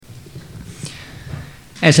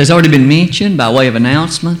As has already been mentioned by way of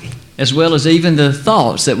announcement, as well as even the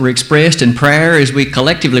thoughts that were expressed in prayer as we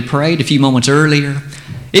collectively prayed a few moments earlier,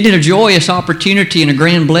 it is a joyous opportunity and a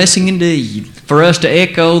grand blessing indeed for us to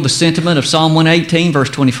echo the sentiment of Psalm 118,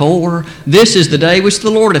 verse 24, "This is the day which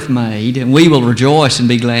the Lord hath made, and we will rejoice and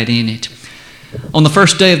be glad in it." On the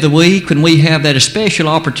first day of the week, when we have that especial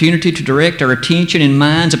opportunity to direct our attention and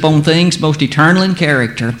minds upon things most eternal in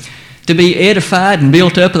character, to be edified and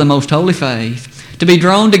built up in the most holy faith, to be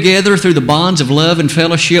drawn together through the bonds of love and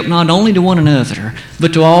fellowship, not only to one another,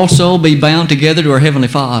 but to also be bound together to our Heavenly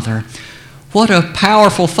Father. What a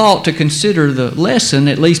powerful thought to consider the lesson,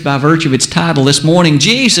 at least by virtue of its title this morning,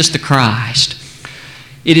 Jesus the Christ.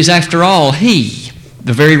 It is, after all, He,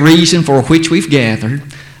 the very reason for which we've gathered,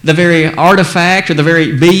 the very artifact or the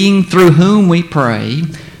very being through whom we pray,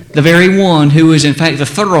 the very one who is in fact the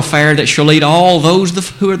thoroughfare that shall lead all those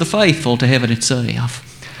who are the faithful to heaven itself.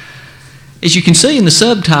 As you can see in the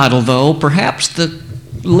subtitle, though, perhaps the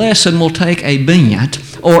lesson will take a bent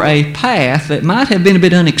or a path that might have been a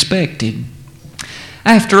bit unexpected.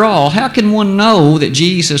 After all, how can one know that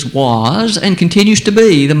Jesus was and continues to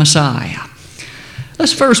be the Messiah?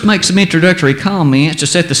 Let's first make some introductory comments to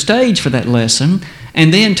set the stage for that lesson,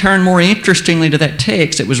 and then turn more interestingly to that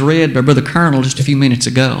text that was read by Brother Colonel just a few minutes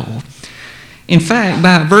ago. In fact,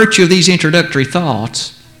 by virtue of these introductory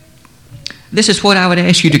thoughts, this is what I would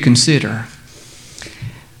ask you to consider.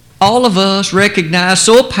 All of us recognize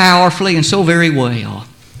so powerfully and so very well,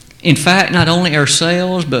 in fact, not only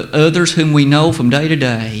ourselves, but others whom we know from day to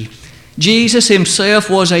day, Jesus Himself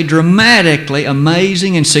was a dramatically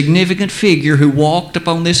amazing and significant figure who walked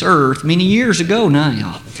upon this earth many years ago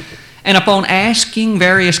now. And upon asking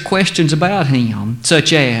various questions about Him,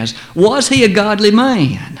 such as, was He a godly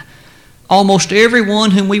man? Almost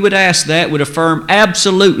everyone whom we would ask that would affirm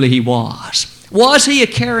absolutely He was. Was He a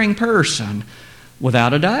caring person?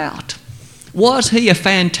 Without a doubt. Was He a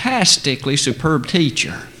fantastically superb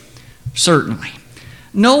teacher? Certainly.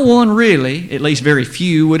 No one really, at least very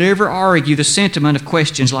few, would ever argue the sentiment of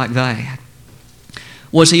questions like that.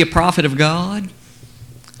 Was He a prophet of God?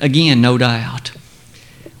 Again, no doubt.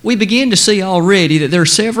 We begin to see already that there are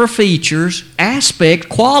several features, aspects,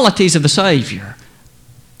 qualities of the Savior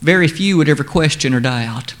very few would ever question or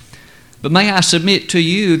doubt. But may I submit to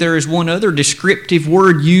you, there is one other descriptive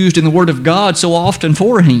word used in the Word of God so often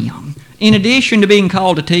for Him. In addition to being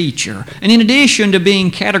called a teacher, and in addition to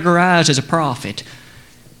being categorized as a prophet,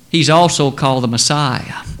 He's also called the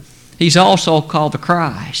Messiah. He's also called the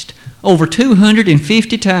Christ. Over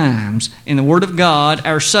 250 times in the Word of God,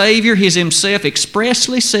 our Savior is Himself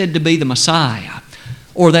expressly said to be the Messiah,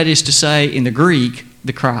 or that is to say, in the Greek,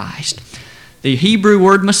 the Christ. The Hebrew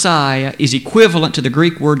word Messiah is equivalent to the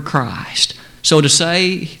Greek word Christ. So to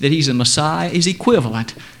say that He's a Messiah is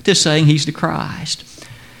equivalent to saying He's the Christ.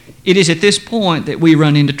 It is at this point that we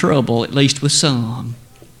run into trouble, at least with some.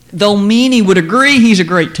 Though many would agree He's a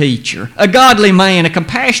great teacher, a godly man, a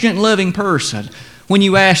compassionate and loving person, when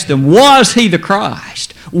you ask them, was He the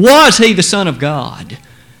Christ? Was He the Son of God?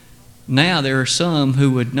 Now there are some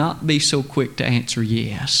who would not be so quick to answer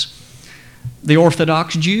yes. The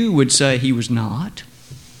Orthodox Jew would say He was not.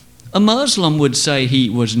 A Muslim would say He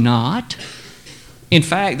was not. In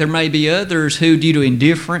fact, there may be others who, due to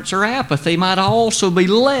indifference or apathy, might also be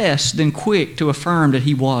less than quick to affirm that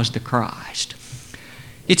He was the Christ.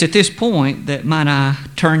 It's at this point that might I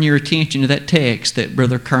turn your attention to that text that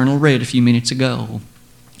Brother Colonel read a few minutes ago.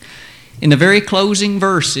 In the very closing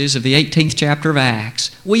verses of the 18th chapter of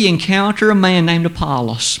Acts, we encounter a man named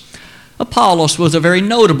Apollos. Apollos was a very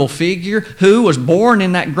notable figure who was born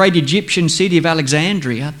in that great Egyptian city of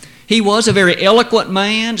Alexandria. He was a very eloquent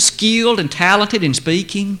man, skilled and talented in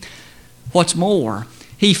speaking. What's more,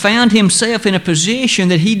 he found himself in a position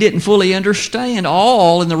that he didn't fully understand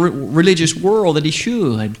all in the religious world that he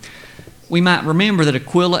should. We might remember that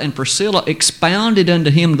Aquila and Priscilla expounded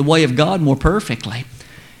unto him the way of God more perfectly.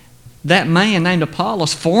 That man named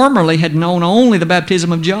Apollos formerly had known only the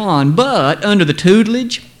baptism of John, but under the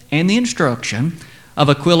tutelage and the instruction of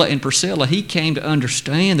Aquila and Priscilla, he came to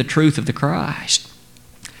understand the truth of the Christ.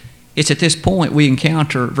 It's at this point we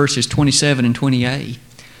encounter verses 27 and 28.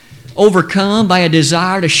 Overcome by a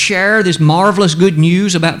desire to share this marvelous good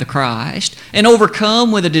news about the Christ, and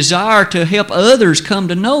overcome with a desire to help others come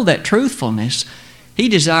to know that truthfulness, he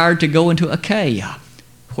desired to go into Achaia,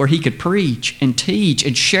 where he could preach and teach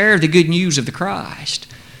and share the good news of the Christ.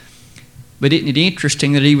 But isn't it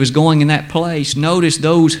interesting that he was going in that place? Notice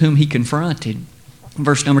those whom he confronted.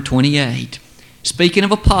 Verse number 28. Speaking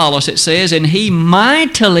of Apollos, it says, and he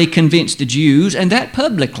mightily convinced the Jews, and that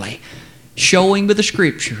publicly, showing by the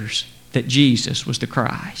Scriptures that Jesus was the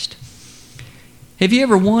Christ. Have you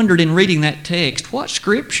ever wondered in reading that text, what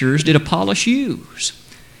scriptures did Apollos use?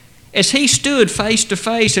 As he stood face to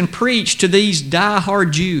face and preached to these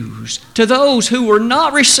die-hard Jews, to those who were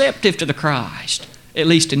not receptive to the Christ, at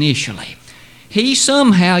least initially, he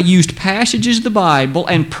somehow used passages of the Bible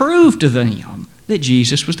and proved to them that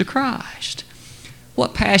Jesus was the Christ.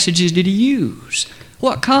 What passages did he use?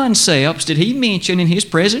 What concepts did he mention in his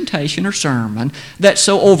presentation or sermon that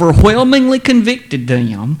so overwhelmingly convicted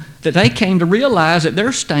them that they came to realize that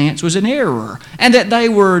their stance was in error and that they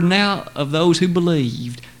were now of those who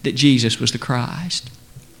believed that Jesus was the Christ?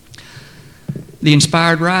 The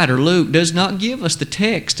inspired writer, Luke, does not give us the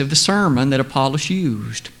text of the sermon that Apollos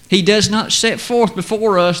used. He does not set forth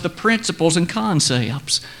before us the principles and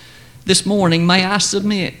concepts. This morning, may I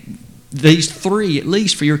submit these three at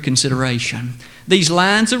least for your consideration. These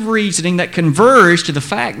lines of reasoning that converge to the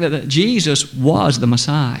fact that Jesus was the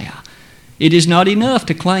Messiah. It is not enough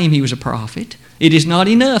to claim he was a prophet. It is not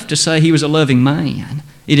enough to say he was a loving man.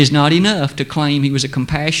 It is not enough to claim he was a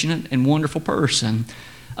compassionate and wonderful person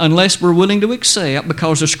unless we're willing to accept,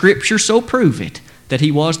 because the Scriptures so prove it, that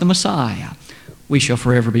he was the Messiah. We shall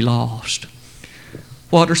forever be lost.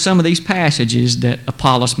 What are some of these passages that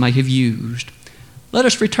Apollos may have used? Let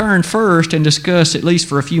us return first and discuss, at least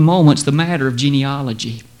for a few moments, the matter of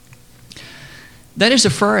genealogy. That is a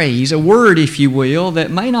phrase, a word, if you will, that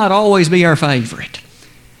may not always be our favorite.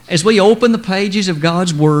 As we open the pages of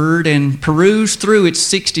God's Word and peruse through its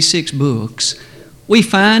 66 books, we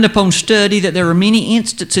find upon study that there are many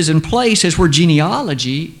instances and places where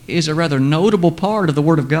genealogy is a rather notable part of the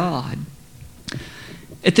Word of God.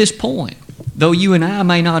 At this point, though you and I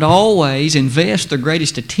may not always invest the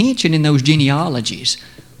greatest attention in those genealogies,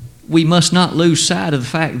 we must not lose sight of the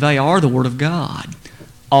fact they are the Word of God.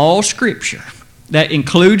 All Scripture, that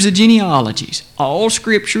includes the genealogies, all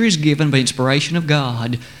Scripture is given by inspiration of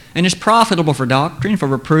God and is profitable for doctrine, for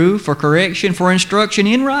reproof, for correction, for instruction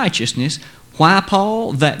in righteousness. Why,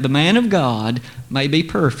 Paul? That the man of God may be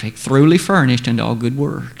perfect, thoroughly furnished unto all good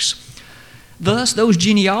works. Thus, those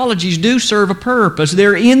genealogies do serve a purpose.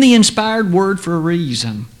 They're in the inspired Word for a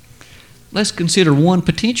reason. Let's consider one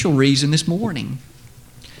potential reason this morning.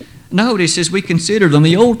 Notice, as we consider them,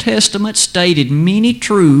 the Old Testament stated many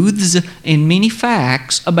truths and many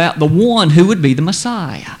facts about the one who would be the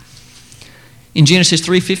Messiah. In Genesis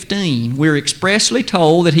 3:15, we're expressly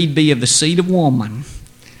told that he'd be of the seed of woman.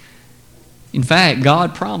 In fact,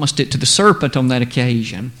 God promised it to the serpent on that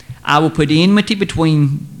occasion. I will put enmity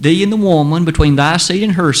between thee and the woman, between thy seed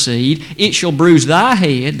and her seed. It shall bruise thy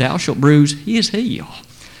head, thou shalt bruise his heel.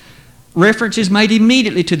 Reference is made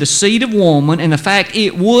immediately to the seed of woman and the fact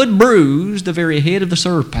it would bruise the very head of the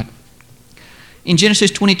serpent. In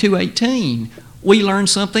Genesis 22:18, we learn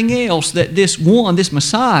something else, that this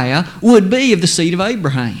Messiah, would be of the seed of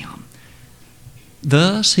Abraham.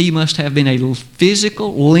 Thus, he must have been a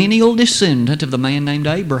physical, lineal descendant of the man named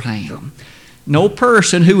Abraham. No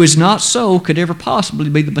person who is not so could ever possibly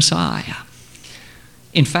be the Messiah.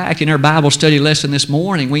 In fact, in our Bible study lesson this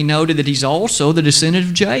morning, we noted that he's also the descendant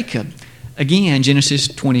of Jacob. Again, Genesis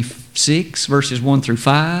 26, verses 1 through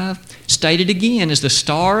 5, stated again as the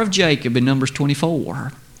star of Jacob in Numbers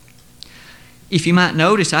 24. If you might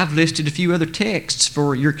notice, I've listed a few other texts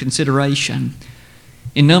for your consideration.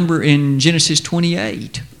 In Genesis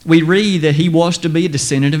 28, we read that he was to be a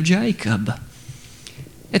descendant of Jacob.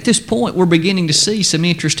 At this point, we're beginning to see some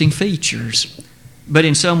interesting features, but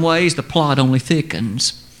in some ways the plot only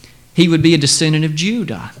thickens. He would be a descendant of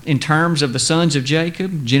Judah in terms of the sons of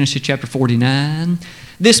Jacob, Genesis chapter 49.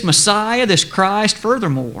 This Messiah, this Christ,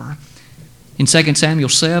 furthermore, in 2 Samuel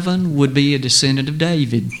 7, would be a descendant of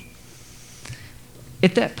David.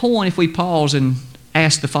 At that point, if we pause and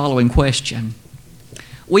ask the following question,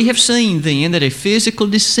 we have seen then that a physical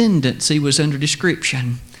descendancy was under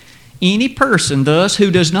description. Any person, thus, who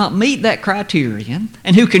does not meet that criterion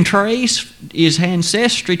and who can trace his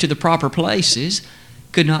ancestry to the proper places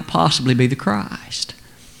could not possibly be the Christ.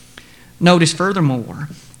 Notice furthermore,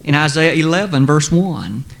 in Isaiah 11, verse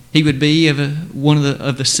 1, he would be of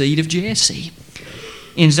the seed of Jesse.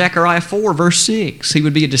 In Zechariah 4, verse 6, he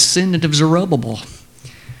would be a descendant of Zerubbabel.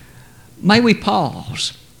 May we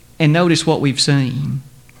pause and notice what we've seen.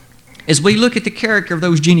 As we look at the character of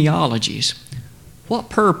those genealogies, what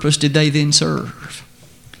purpose did they then serve?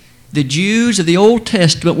 The Jews of the Old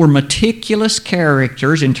Testament were meticulous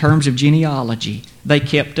characters in terms of genealogy. They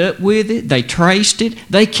kept up with it, they traced it,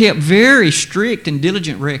 they kept very strict and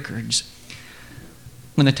diligent records.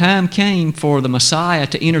 When the time came for the Messiah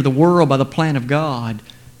to enter the world by the plan of God,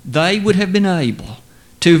 they would have been able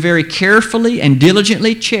to very carefully and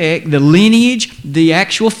diligently check the lineage, the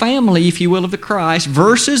actual family, if you will, of the Christ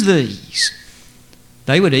versus these.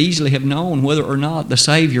 they would easily have known whether or not the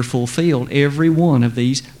Savior fulfilled every one of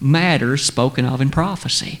these matters spoken of in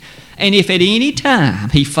prophecy. And if at any time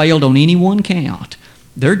he failed on any one count,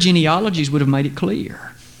 their genealogies would have made it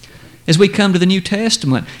clear. As we come to the New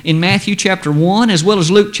Testament, in Matthew chapter 1 as well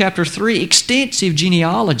as Luke chapter 3, extensive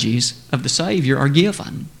genealogies of the Savior are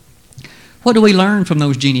given. What do we learn from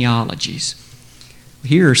those genealogies?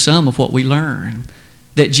 Here are some of what we learn.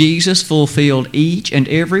 That Jesus fulfilled each and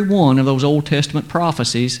every one of those Old Testament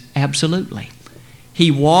prophecies absolutely.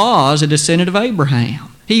 He was a descendant of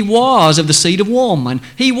Abraham. He was of the seed of woman.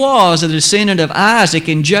 He was a descendant of Isaac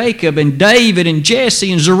and Jacob and David and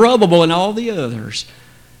Jesse and Zerubbabel and all the others.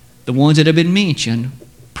 The ones that have been mentioned,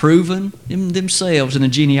 proven themselves in the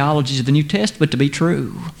genealogies of the New Testament to be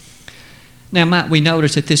true. Now, might we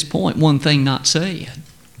notice at this point one thing not said?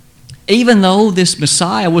 Even though this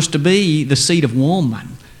Messiah was to be the seed of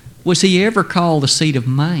woman, was he ever called the seed of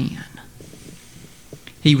man?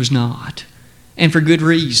 He was not, and for good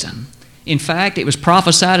reason. In fact, it was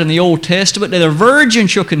prophesied in the Old Testament that a virgin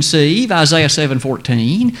shall conceive, Isaiah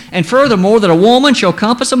 7:14, and furthermore that a woman shall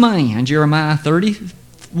compass a man, Jeremiah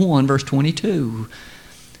 31, verse 22.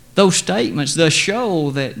 Those statements thus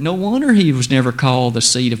show that no wonder he was never called the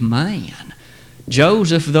seed of man.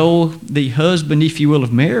 Joseph, though the husband, if you will,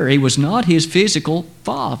 of Mary, was not his physical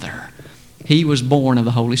father. He was born of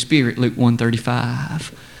the Holy Spirit, Luke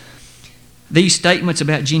 1:35. These statements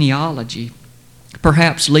about genealogy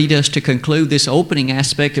perhaps lead us to conclude this opening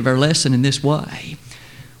aspect of our lesson in this way.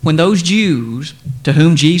 When those Jews to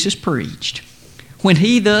whom Jesus preached, when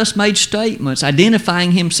he thus made statements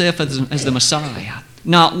identifying himself as the Messiah,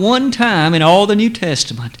 not one time in all the New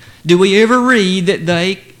Testament do we ever read that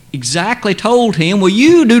they exactly told him, well,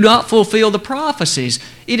 you do not fulfill the prophecies.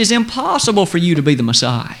 It is impossible for you to be the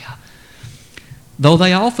Messiah. Though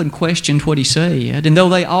they often questioned what he said, and though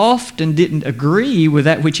they often didn't agree with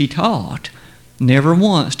that which he taught, never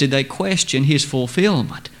once did they question his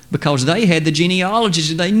fulfillment, because they had the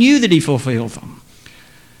genealogies and they knew that he fulfilled them.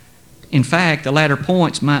 In fact, the latter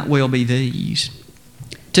points might well be these.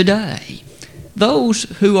 Today, those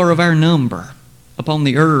who are of our number upon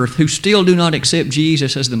the earth who still do not accept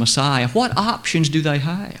Jesus as the Messiah, what options do they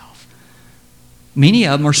have? Many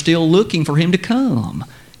of them are still looking for him to come.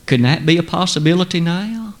 Could that be a possibility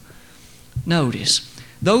now? Notice,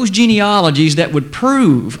 those genealogies that would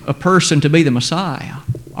prove a person to be the Messiah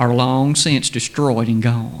are long since destroyed and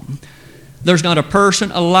gone. There's not a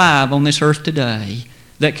person alive on this earth today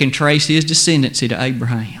that can trace his descendancy to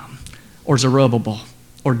Abraham or Zerubbabel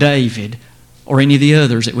or David or any of the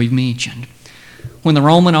others that we've mentioned. When the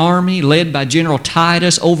Roman army, led by General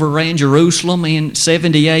Titus, overran Jerusalem in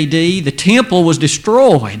 70 A.D., the temple was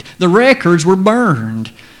destroyed. The records were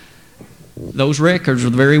burned. Those records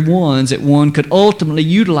were the very ones that one could ultimately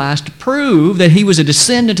utilize to prove that he was a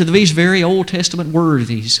descendant of these very Old Testament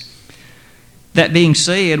worthies. That being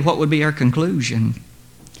said, what would be our conclusion?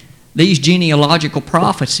 These genealogical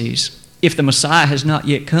prophecies, if the Messiah has not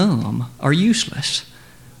yet come, are useless.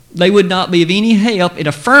 They would not be of any help in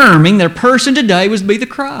affirming that a person today was to be the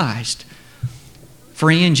Christ.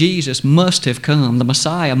 Friend, Jesus must have come. The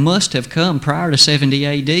Messiah must have come prior to 70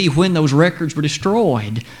 A.D. when those records were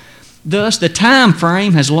destroyed. Thus, the time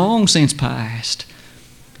frame has long since passed.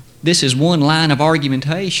 This is one line of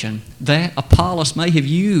argumentation that Apollos may have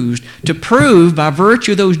used to prove by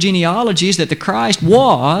virtue of those genealogies that the Christ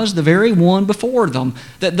was the very one before them,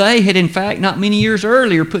 that they had in fact not many years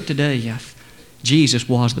earlier put to death. Jesus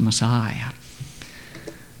was the Messiah.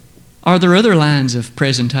 Are there other lines of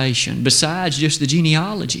presentation besides just the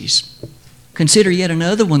genealogies? Consider yet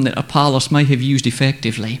another one that Apollos may have used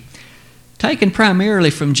effectively. Taken primarily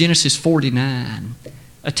from Genesis 49,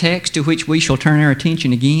 a text to which we shall turn our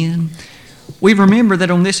attention again, we remember that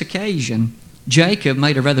on this occasion, Jacob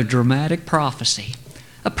made a rather dramatic prophecy.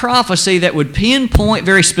 A prophecy that would pinpoint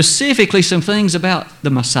very specifically some things about the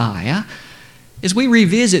Messiah. As we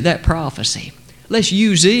revisit that prophecy, let's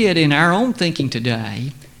use it in our own thinking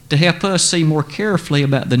today to help us see more carefully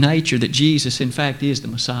about the nature that Jesus, in fact, is the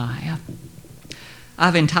Messiah.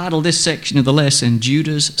 I've entitled this section of the lesson,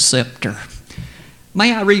 Judah's Scepter.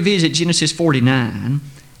 May I revisit Genesis 49,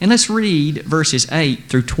 and let's read verses 8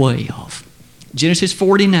 through 12. Genesis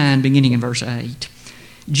 49, beginning in verse 8.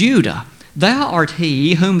 Judah, thou art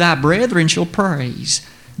he whom thy brethren shall praise.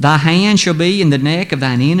 Thy hand shall be in the neck of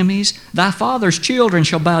thine enemies. Thy father's children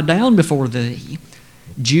shall bow down before thee.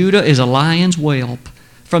 Judah is a lion's whelp.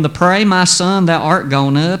 From the prey, my son, thou art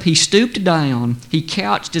gone up. He stooped down. He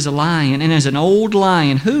couched as a lion, and as an old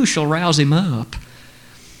lion, who shall rouse him up?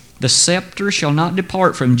 The scepter shall not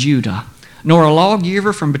depart from Judah, nor a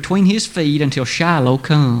lawgiver from between his feet until Shiloh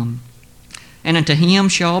come. and unto him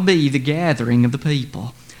shall be the gathering of the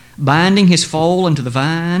people. Binding his foal unto the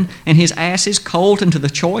vine, and his ass's colt unto the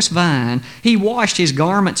choice vine, he washed his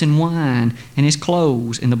garments in wine, and his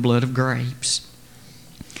clothes in the blood of grapes.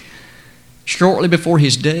 Shortly before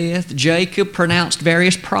his death, Jacob pronounced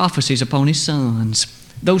various prophecies upon his sons,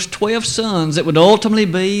 those 12 sons that would ultimately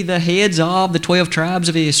be the heads of the 12 tribes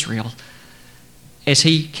of Israel. As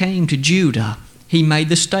he came to Judah, he made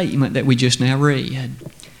the statement that we just now read.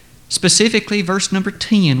 Specifically, verse number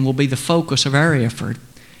 10 will be the focus of our effort.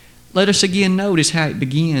 Let us again notice how it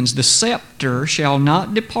begins. The scepter shall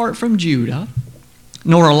not depart from Judah,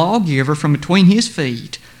 nor a lawgiver from between his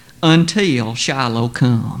feet, until Shiloh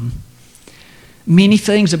come. Many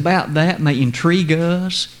things about that may intrigue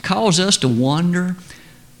us, cause us to wonder,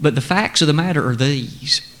 but the facts of the matter are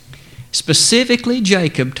these. Specifically,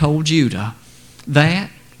 Jacob told Judah that,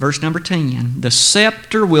 verse number 10, the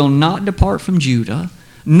scepter will not depart from Judah,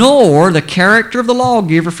 nor the character of the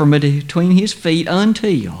lawgiver from between his feet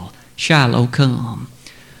until Shiloh come.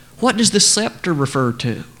 What does the scepter refer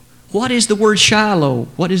to? What is the word Shiloh?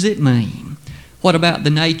 What does it mean? What about the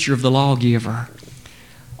nature of the lawgiver?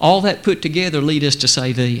 All that put together lead us to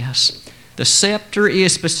say this. The scepter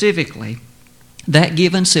is specifically that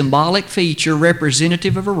given symbolic feature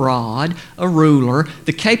representative of a rod, a ruler,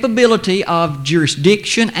 the capability of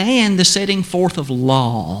jurisdiction, and the setting forth of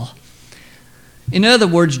law. In other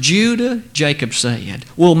words, Judah, Jacob said,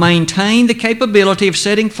 will maintain the capability of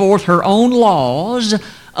setting forth her own laws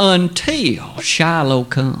until Shiloh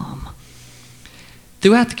come.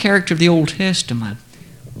 Throughout the character of the Old Testament,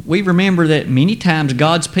 we remember that many times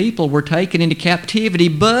God's people were taken into captivity,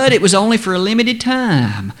 but it was only for a limited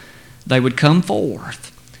time. They would come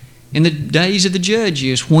forth. In the days of the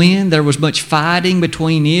Judges, when there was much fighting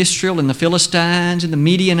between Israel and the Philistines and the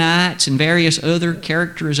Midianites and various other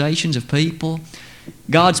characterizations of people,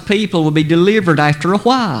 God's people would be delivered after a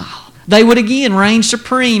while. They would again reign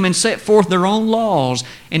supreme and set forth their own laws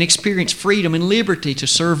and experience freedom and liberty to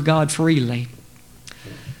serve God freely.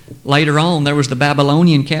 Later on, there was the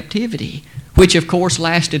Babylonian captivity, which of course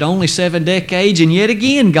lasted only 7 decades, and yet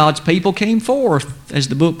again God's people came forth, as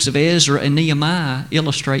the books of Ezra and Nehemiah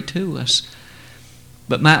illustrate to us.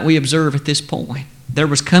 But might we observe at this point, there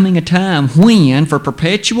was coming a time when, for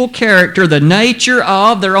perpetual character, the nature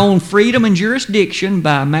of their own freedom and jurisdiction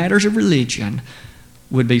by matters of religion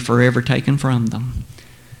would be forever taken from them.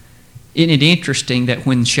 Isn't it interesting that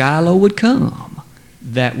when Shiloh would come,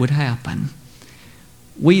 that would happen?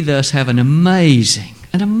 We thus have an amazing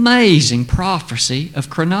prophecy of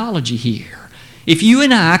chronology here. If you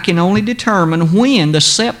and I can only determine when the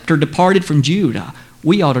scepter departed from Judah,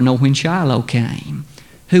 we ought to know when Shiloh came.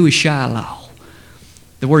 Who is Shiloh?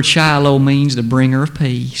 The word Shiloh means the bringer of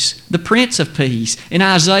peace, the Prince of Peace. And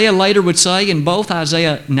Isaiah later would say in both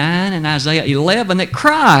Isaiah 9 and Isaiah 11 that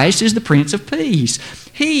Christ is the Prince of Peace.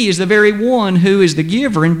 He is the very one who is the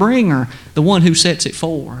giver and bringer, the one who sets it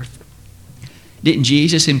forth. Didn't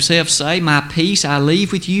Jesus himself say, "My peace I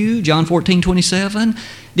leave with you," John 14:27?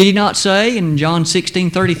 Did he not say in John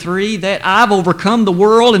 16:33 that I've overcome the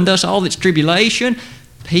world and thus all its tribulation?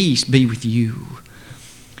 Peace be with you.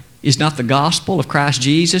 Is not the gospel of Christ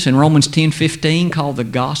Jesus in Romans 10:15 called the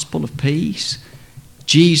gospel of peace?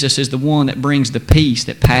 Jesus is the one that brings the peace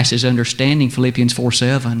that passes understanding, Philippians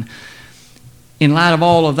 4:7. In light of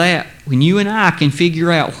all of that, when you and I can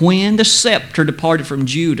figure out when the scepter departed from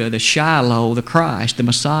Judah, the Shiloh, the Christ, the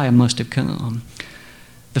Messiah must have come.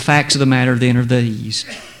 The facts of the matter then are these.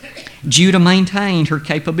 Judah maintained her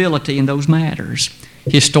capability in those matters,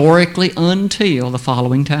 historically until the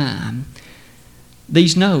following time.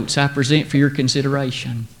 These notes I present for your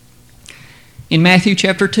consideration. In Matthew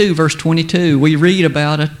chapter 2, verse 22, we read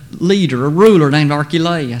about a leader, a ruler named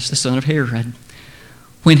Archelaus, the son of Herod.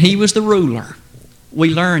 When he was the ruler, we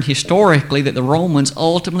learned historically that the Romans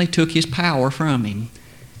ultimately took his power from him.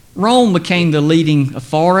 Rome became the leading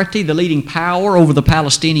authority, the leading power over the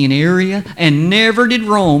Palestinian area, and never did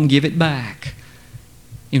Rome give it back.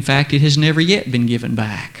 In fact, it has never yet been given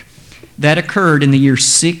back. That occurred in the year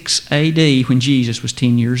 6 AD when Jesus was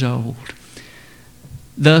 10 years old.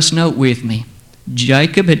 Thus, note with me,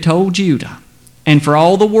 Jacob had told Judah, and for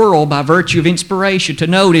all the world by virtue of inspiration, to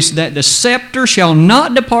notice that the scepter shall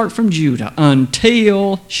not depart from Judah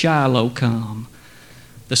until Shiloh come.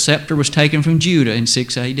 The scepter was taken from Judah in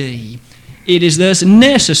 6 AD. It is thus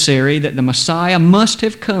necessary that the Messiah must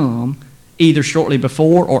have come either shortly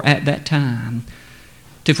before or at that time.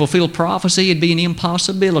 To fulfill prophecy, it'd be an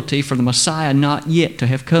impossibility for the Messiah not yet to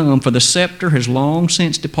have come, for the scepter has long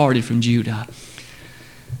since departed from Judah.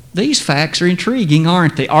 These facts are intriguing,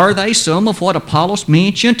 aren't they? Are they some of what Apollos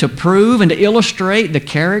mentioned to prove and to illustrate the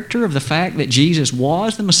character of the fact that Jesus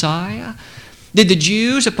was the Messiah? Did the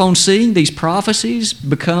Jews, upon seeing these prophecies,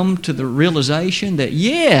 become to the realization that,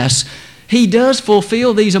 yes, He does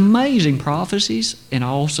fulfill these amazing prophecies and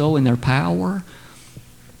also in their power?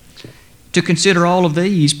 To consider all of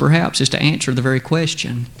these, perhaps, is to answer the very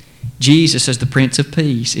question. Jesus, as the Prince of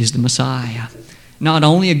Peace, is the Messiah. Not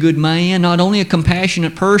only a good man, not only a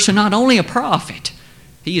compassionate person, not only a prophet.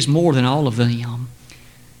 He is more than all of them.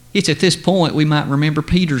 It's at this point we might remember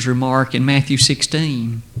Peter's remark in Matthew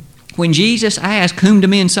 16. When Jesus asked, "Whom do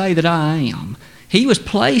men say that I am?" He was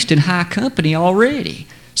placed in high company already.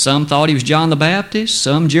 Some thought he was John the Baptist,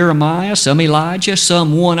 some Jeremiah, some Elijah,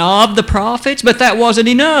 some one of the prophets, but that wasn't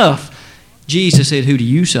enough. Jesus said, "Who do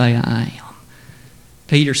you say I am?"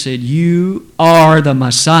 Peter said, "You are the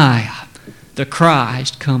Messiah, the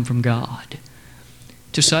Christ come from God."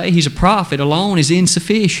 To say he's a prophet alone is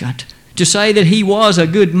insufficient. To say that he was a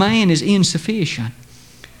good man is insufficient.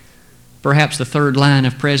 Perhaps the third line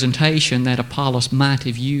of presentation that Apollos might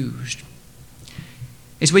have used.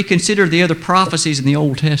 As we consider the other prophecies in the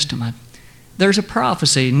Old Testament, there's a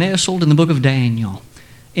prophecy nestled in the book of Daniel.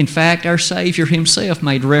 In fact, our Savior Himself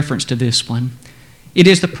made reference to this one. It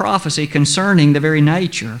is the prophecy concerning the very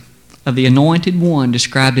nature of the Anointed One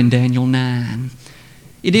described in Daniel 9.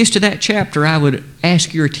 It is to that chapter I would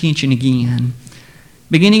ask your attention again.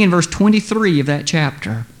 Beginning in verse 23 of that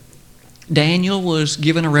chapter, Daniel was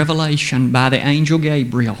given a revelation by the angel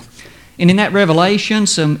Gabriel. And in that revelation,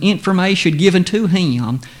 some information given to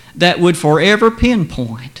him that would forever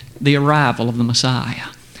pinpoint the arrival of the Messiah.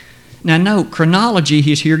 Now note, chronology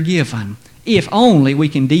is here given. If only we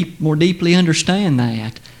can more deeply understand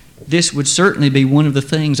that, this would certainly be one of the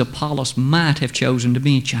things Apollos might have chosen to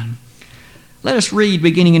mention. Let us read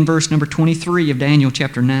beginning in verse number 23 of Daniel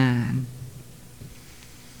chapter 9.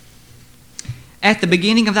 At the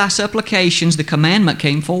beginning of thy supplications the commandment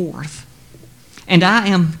came forth. And I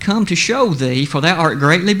am come to show thee, for thou art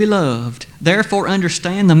greatly beloved. Therefore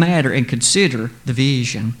understand the matter and consider the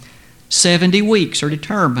vision. 70 weeks are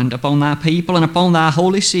determined upon thy people and upon thy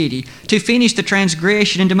holy city, to finish the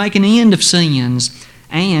transgression and to make an end of sins,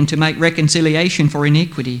 and to make reconciliation for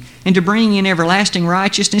iniquity, and to bring in everlasting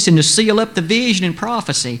righteousness, and to seal up the vision and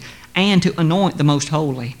prophecy, and to anoint the most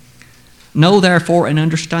holy. Know therefore and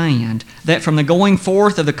understand that from the going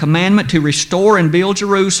forth of the commandment to restore and build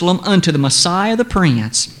Jerusalem unto the Messiah the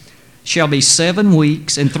Prince shall be 7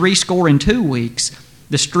 weeks and 62 weeks.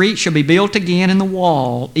 The street shall be built again in the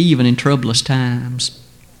wall, even in troublous times.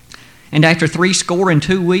 And after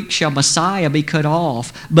 62 weeks shall Messiah be cut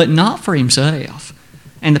off, but not for himself.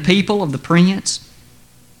 And the people of the prince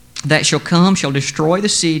that shall come shall destroy the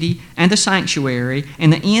city and the sanctuary,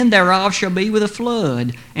 and the end thereof shall be with a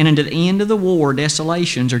flood, and unto the end of the war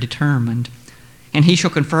desolations are determined. And he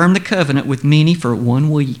shall confirm the covenant with many for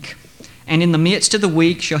 1 week. And in the midst of the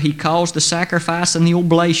week shall he cause the sacrifice and the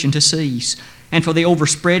oblation to cease. And for the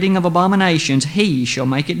overspreading of abominations he shall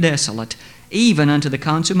make it desolate, even unto the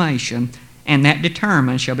consummation, and that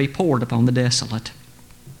determined shall be poured upon the desolate.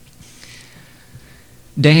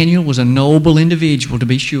 Daniel was a noble individual, to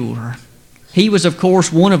be sure. He was, of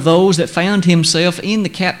course, one of those that found himself in the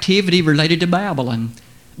captivity related to Babylon.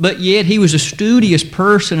 But yet he was a studious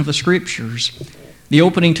person of the Scriptures. The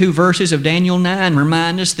opening 2 verses of Daniel 9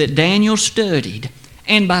 remind us that Daniel studied,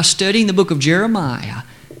 and by studying the book of Jeremiah,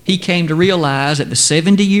 he came to realize that the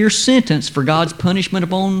 70-year sentence for God's punishment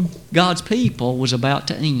upon God's people was about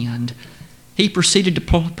to end. He proceeded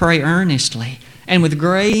to pray earnestly and with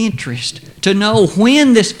great interest to know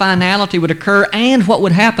when this finality would occur and what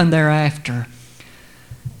would happen thereafter.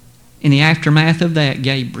 In the aftermath of that,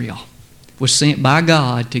 Gabriel was sent by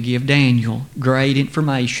God to give Daniel great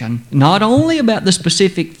information, not only about the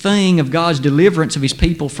specific thing of God's deliverance of His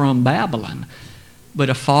people from Babylon, but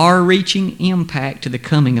a far-reaching impact to the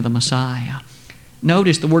coming of the Messiah.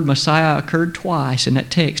 Notice the word Messiah occurred twice in that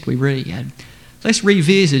text we read. Let's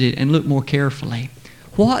revisit it and look more carefully.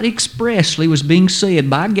 What expressly was being said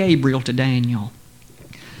by Gabriel to Daniel?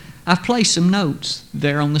 I've placed some notes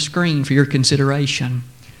there on the screen for your consideration.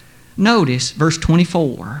 Notice verse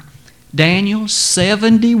 24. Daniel's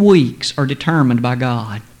 70 weeks are determined by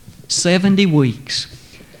God. 70 weeks.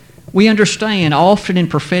 We understand often in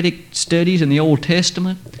prophetic studies in the Old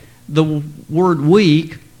Testament, the word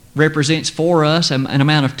week represents for us an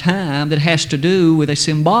amount of time that has to do with a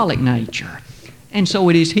symbolic nature. And so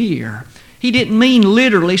it is here. He didn't mean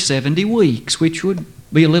literally 70 weeks, which would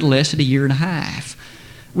be a little less than a year and a half.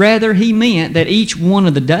 Rather, he meant that each one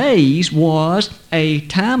of the days was a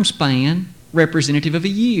time span representative of a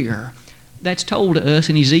year. That's told to us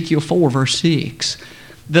in Ezekiel 4, verse 6.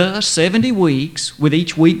 Thus, 70 weeks, with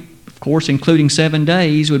each week, of course, including 7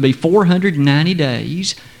 days, would be 490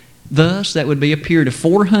 days. Thus, that would be a period of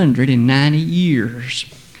 490 years.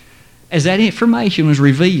 As that information was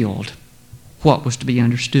revealed, what was to be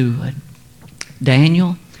understood?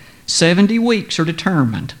 Daniel, 70 weeks are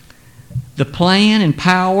determined. The plan and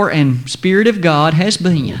power and Spirit of God has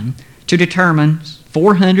been to determine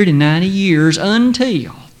 490 years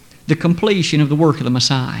until the completion of the work of the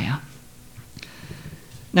Messiah.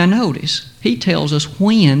 Now notice, he tells us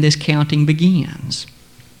when this counting begins.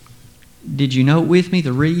 Did you note with me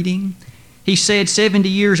the reading? He said 70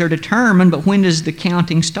 years are determined, but when does the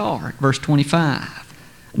counting start? Verse 25.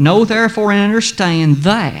 Know therefore and understand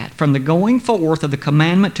that from the going forth of the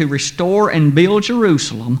commandment to restore and build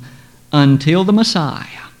Jerusalem until the Messiah.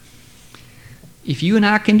 If you and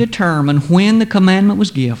I can determine when the commandment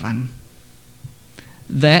was given,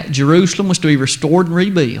 that Jerusalem was to be restored and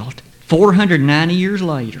rebuilt, 490 years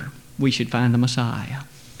later, we should find the Messiah.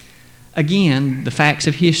 Again, the facts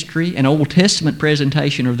of history and Old Testament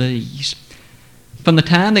presentation are these. From the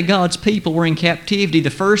time that God's people were in captivity, the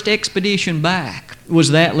first expedition back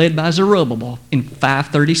was that led by Zerubbabel in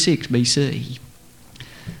 536 BC.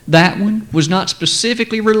 That one was not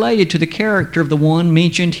specifically related to the character of the one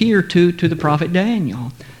mentioned here to the prophet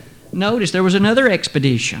Daniel. Notice there was another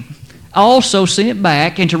expedition also sent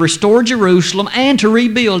back and to restore Jerusalem and to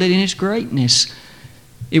rebuild it in its greatness.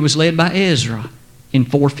 It was led by Ezra in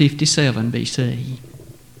 457 BC.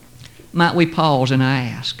 Might we pause and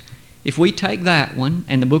ask, if we take that one,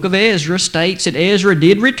 and the book of Ezra states that Ezra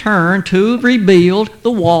did return to rebuild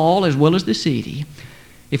the wall as well as the city,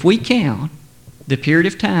 if we count the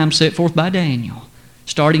period of time set forth by Daniel,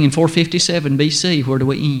 starting in 457 BC, where do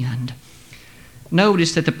we end?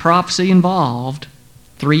 Notice that the prophecy involved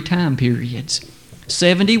 3 time periods.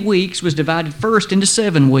 70 weeks was divided first into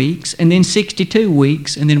 7 weeks, and then 62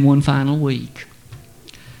 weeks, and then one final week.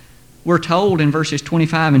 We're told in verses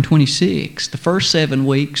 25 and 26, the first 7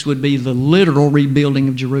 weeks would be the literal rebuilding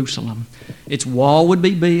of Jerusalem. Its wall would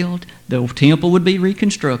be built, the temple would be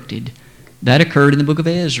reconstructed. That occurred in the book of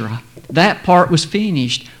Ezra. That part was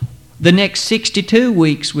finished. The next 62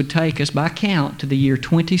 weeks would take us by count to the year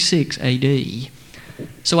 26 AD.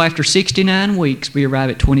 So after 69 weeks, we arrive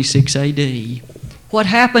at 26 AD. What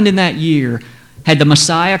happened in that year? Had the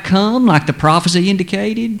Messiah come like the prophecy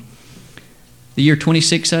indicated? The year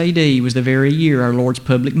 26 AD was the very year our Lord's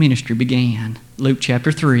public ministry began. Luke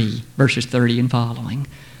chapter 3, verses 30 and following.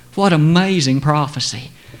 What amazing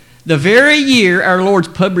prophecy. The very year our Lord's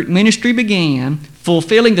public ministry began,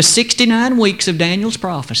 fulfilling the 69 weeks of Daniel's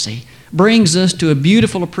prophecy, brings us to a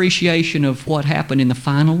beautiful appreciation of what happened in the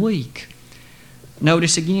final week.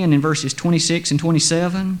 Notice again in verses 26 and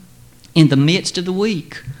 27, in the midst of the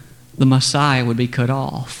week, the Messiah would be cut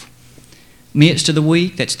off. Midst of the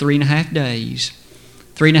week, that's 3.5 days.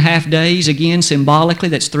 3.5 days, again, symbolically,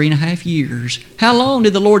 that's 3.5 years. How long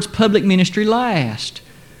did the Lord's public ministry last?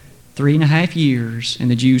 3.5 years,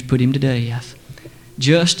 and the Jews put him to death.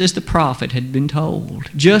 Just as the prophet had been told.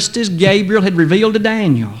 Just as Gabriel had revealed to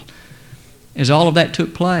Daniel. As all of that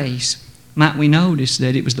took place, might we notice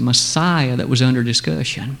that it was the Messiah that was under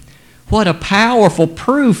discussion. What a powerful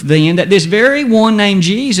proof, then, that this very one named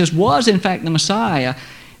Jesus was, in fact, the Messiah.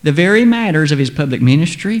 The very matters of his public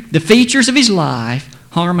ministry, the features of his life,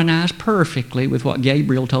 harmonized perfectly with what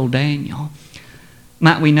Gabriel told Daniel.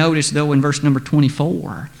 Might we notice, though, in verse number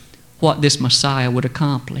 24, what this Messiah would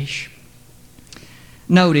accomplish.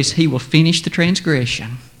 Notice, he will finish the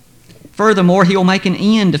transgression. Furthermore, he will make an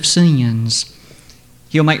end of sins.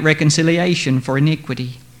 He'll make reconciliation for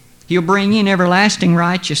iniquity. He'll bring in everlasting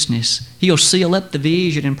righteousness. He'll seal up the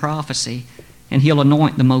vision and prophecy, and he'll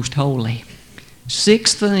anoint the most holy.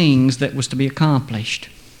 6 things that was to be accomplished.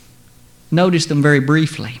 Notice them very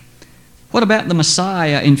briefly. What about the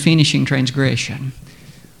Messiah in finishing transgression?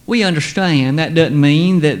 We understand that doesn't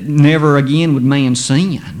mean that never again would man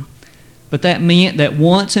sin. But that meant that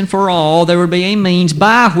once and for all there would be a means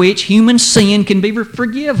by which human sin can be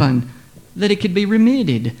forgiven, that it could be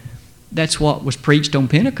remitted. That's what was preached on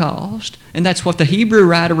Pentecost, and that's what the Hebrew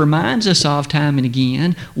writer reminds us of time and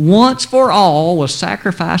again. Once for all, a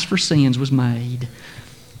sacrifice for sins was made.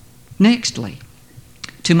 Nextly,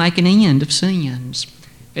 to make an end of sins.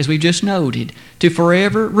 As we've just noted, to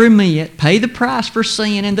forever remit, pay the price for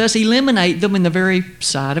sin, and thus eliminate them in the very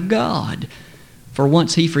sight of God. For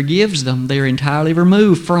once he forgives them, they are entirely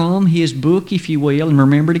removed from his book, if you will, and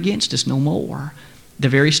remembered against us no more. The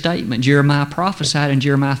very statement Jeremiah prophesied in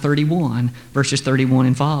Jeremiah 31, verses 31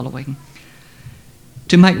 and following.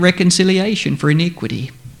 To make reconciliation for iniquity.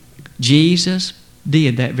 Jesus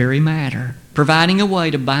did that very matter, providing a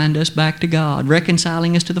way to bind us back to God,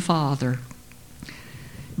 reconciling us to the Father,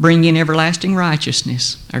 bringing everlasting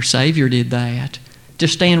righteousness. Our Savior did that. To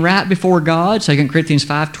stand right before God, 2 Corinthians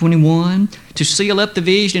 5:21, to seal up the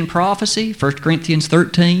vision and prophecy, 1 Corinthians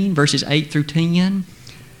 13, verses 8 through 10,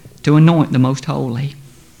 to anoint the most holy.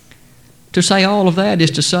 To say all of that is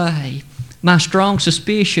to say, my strong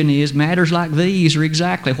suspicion is matters like these are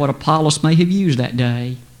exactly what Apollos may have used that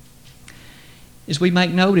day. As we make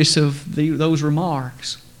notice of those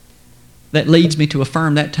remarks, that leads me to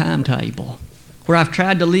affirm that timetable, where I've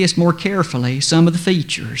tried to list more carefully some of the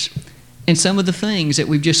features and some of the things that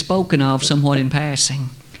we've just spoken of somewhat in passing.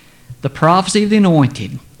 The prophecy of the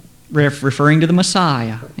anointed, referring to the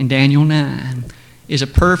Messiah in Daniel 9, is a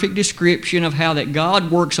perfect description of how that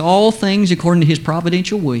God works all things according to His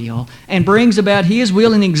providential will and brings about His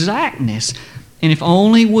will in exactness. And if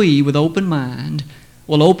only we, with open mind,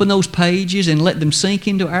 will open those pages and let them sink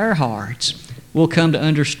into our hearts, we'll come to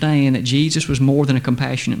understand that Jesus was more than a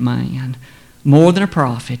compassionate man, more than a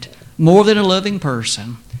prophet, more than a loving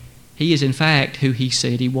person. He is in fact who He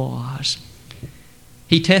said He was.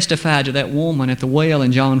 He testified to that woman at the well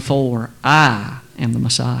in John 4, I am the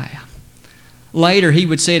Messiah. Later He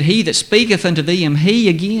would say, He that speaketh unto them, He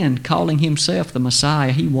again, calling Himself the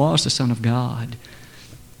Messiah, He was the Son of God.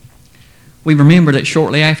 We remember that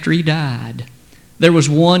shortly after He died, there was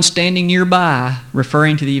one standing nearby,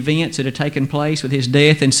 referring to the events that had taken place with His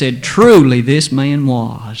death, and said, truly this man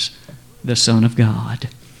was the Son of God.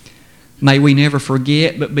 May we never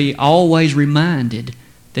forget, but be always reminded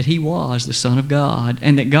that He was the Son of God,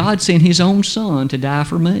 and that God sent His own Son to die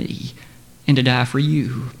for me and to die for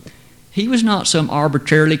you. He was not some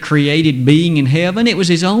arbitrarily created being in heaven. It was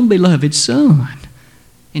His own beloved Son.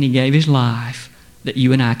 And He gave His life that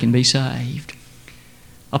you and I can be saved.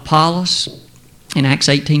 Apollos, in Acts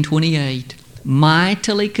 18:28,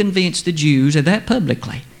 mightily convinced the Jews of that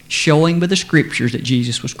publicly, showing by the Scriptures that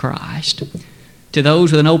Jesus was Christ. To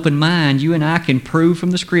those with an open mind, you and I can prove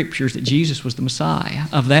from the Scriptures that Jesus was the Messiah.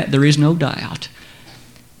 Of that there is no doubt.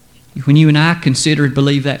 When you and I consider and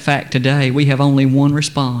believe that fact today, we have only one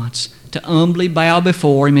response: to humbly bow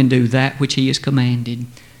before Him and do that which He has commanded.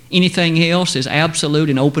 Anything else is absolute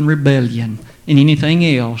and open rebellion, and anything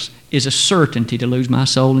else is a certainty to lose my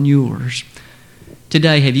soul and yours.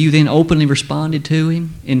 Today, have you then openly responded to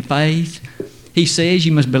Him in faith? He says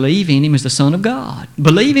you must believe in Him as the Son of God.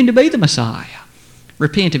 Believe Him to be the Messiah.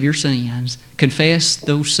 Repent of your sins. Confess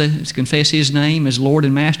those sins. Confess His name as Lord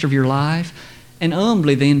and Master of your life, and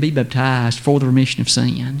humbly then be baptized for the remission of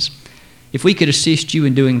sins. If we could assist you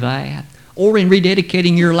in doing that, or in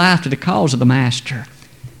rededicating your life to the cause of the Master,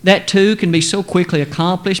 that too can be so quickly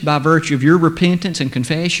accomplished by virtue of your repentance and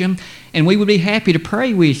confession, and we would be happy to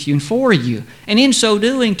pray with you and for you, and in so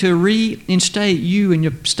doing to reinstate you in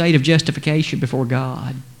your state of justification before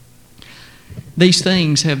God. These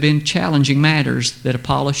things have been challenging matters that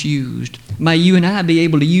Apollos used. May you and I be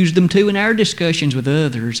able to use them too in our discussions with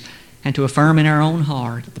others, and to affirm in our own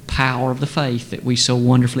heart the power of the faith that we so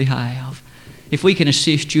wonderfully have. If we can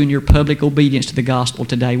assist you in your public obedience to the gospel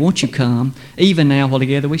today, won't you come, even now while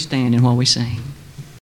together we stand and while we sing?